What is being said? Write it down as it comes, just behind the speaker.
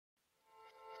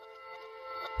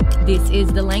This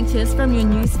is the latest from your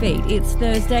newsfeed. It's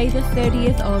Thursday, the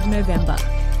 30th of November.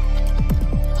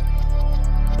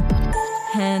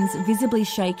 Hands visibly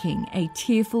shaking, a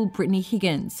tearful Brittany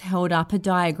Higgins held up a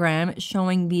diagram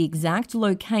showing the exact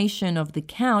location of the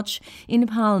couch in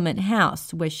Parliament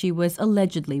House where she was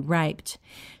allegedly raped.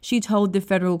 She told the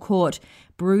federal court,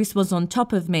 "Bruce was on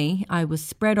top of me. I was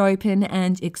spread open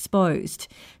and exposed."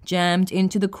 Jammed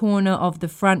into the corner of the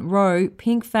front row,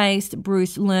 pink-faced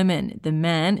Bruce Lerman, the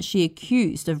man she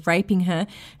accused of raping her,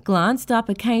 glanced up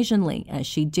occasionally as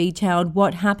she detailed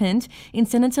what happened in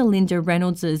Senator Linda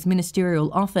Reynolds'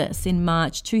 ministerial office in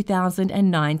March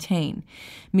 2019.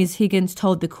 Ms. Higgins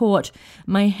told the court,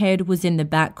 "My head was in the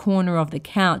back corner of the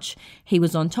couch. He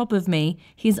was on top of me.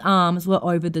 His arms were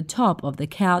over the top of the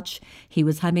couch. He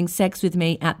was having sex with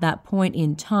me at that point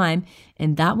in time,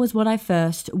 and that was what I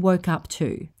first woke up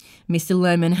to." Mr.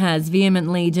 Lerman has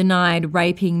vehemently denied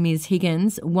raping Ms.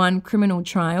 Higgins. One criminal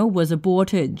trial was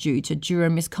aborted due to juror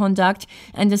misconduct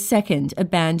and a second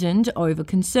abandoned over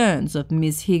concerns of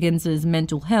Ms. Higgins'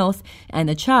 mental health, and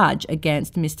the charge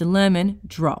against Mr. Lerman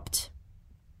dropped.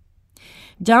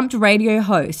 Dumped radio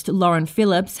host Lauren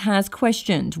Phillips has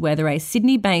questioned whether a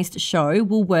Sydney-based show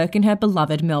will work in her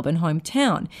beloved Melbourne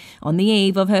hometown. On the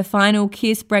eve of her final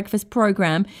Kiss breakfast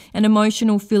program, an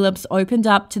emotional Phillips opened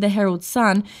up to the Herald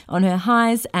Sun on her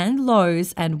highs and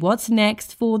lows and what's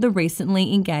next for the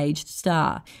recently engaged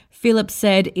star. Phillips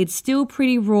said it's still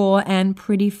pretty raw and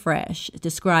pretty fresh,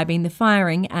 describing the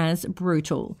firing as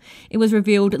brutal. It was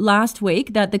revealed last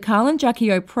week that the Carl and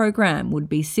Jackie O program would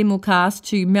be simulcast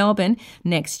to Melbourne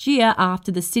next year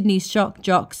after the Sydney shock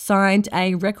jock signed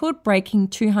a record-breaking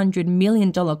 $200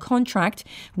 million contract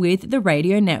with the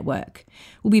radio network.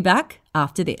 We'll be back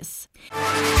after this.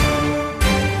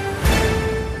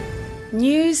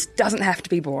 News doesn't have to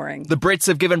be boring. The Brits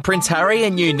have given Prince Harry a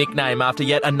new nickname after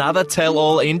yet another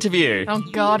tell-all interview. Oh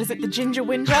God, is it the Ginger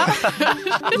Whinger?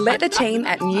 Let the team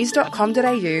at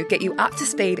news.com.au get you up to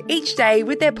speed each day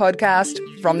with their podcast,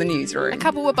 From the Newsroom. A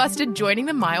couple were busted joining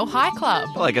the Mile High Club.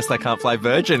 Well, I guess they can't play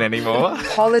Virgin anymore.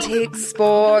 Politics,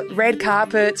 sport, red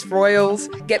carpets, royals.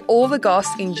 Get all the goss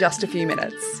in just a few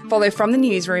minutes. Follow From the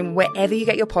Newsroom wherever you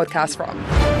get your podcast from.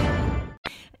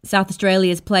 South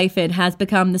Australia's Playford has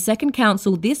become the second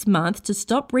council this month to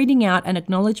stop reading out an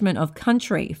acknowledgement of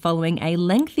country following a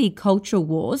lengthy culture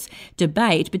wars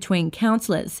debate between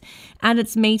councillors. At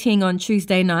its meeting on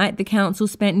Tuesday night, the council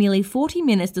spent nearly 40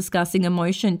 minutes discussing a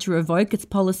motion to revoke its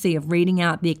policy of reading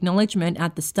out the acknowledgement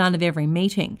at the start of every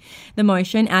meeting. The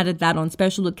motion added that on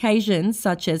special occasions,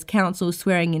 such as council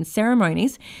swearing-in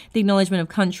ceremonies, the acknowledgement of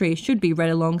country should be read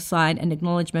alongside an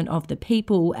acknowledgement of the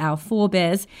people, our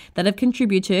forebears, that have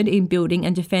contributed in building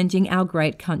and defending our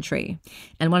great country.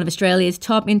 And one of Australia's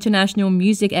top international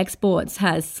music exports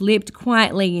has slipped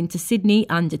quietly into Sydney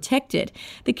undetected.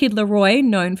 The Kid Laroi,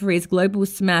 known for his global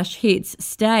smash hits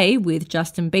Stay with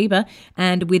Justin Bieber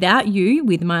and Without You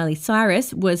with Miley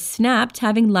Cyrus, was snapped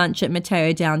having lunch at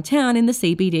Mateo downtown in the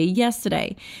CBD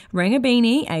yesterday. Wearing a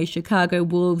beanie, a Chicago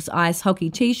Wolves ice hockey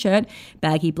t-shirt,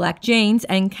 baggy black jeans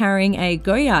and carrying a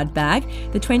Goyard bag,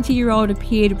 the 20-year-old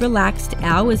appeared relaxed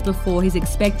hours before his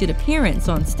expected appearance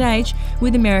on stage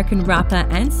with American rapper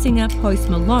and singer Post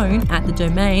Malone at the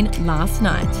Domain last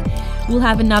night. We'll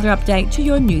have another update to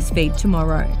your newsfeed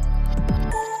tomorrow.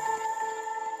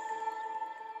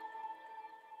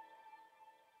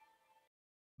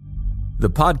 The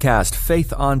podcast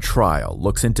Faith on Trial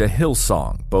looks into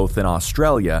Hillsong, both in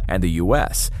Australia and the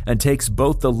US, and takes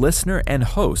both the listener and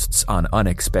hosts on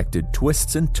unexpected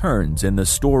twists and turns in the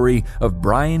story of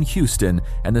Brian Houston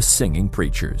and the Singing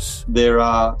Preachers. There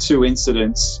are two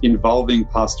incidents involving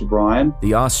Pastor Brian.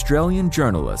 The Australian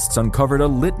journalists uncovered a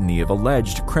litany of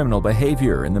alleged criminal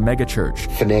behavior in the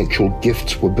megachurch. Financial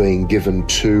gifts were being given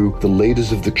to the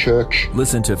leaders of the church.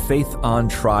 Listen to Faith on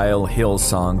Trial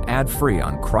Hillsong ad-free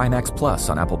on Crimex Plus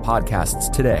on Apple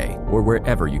Podcasts today or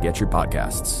wherever you get your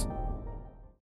podcasts.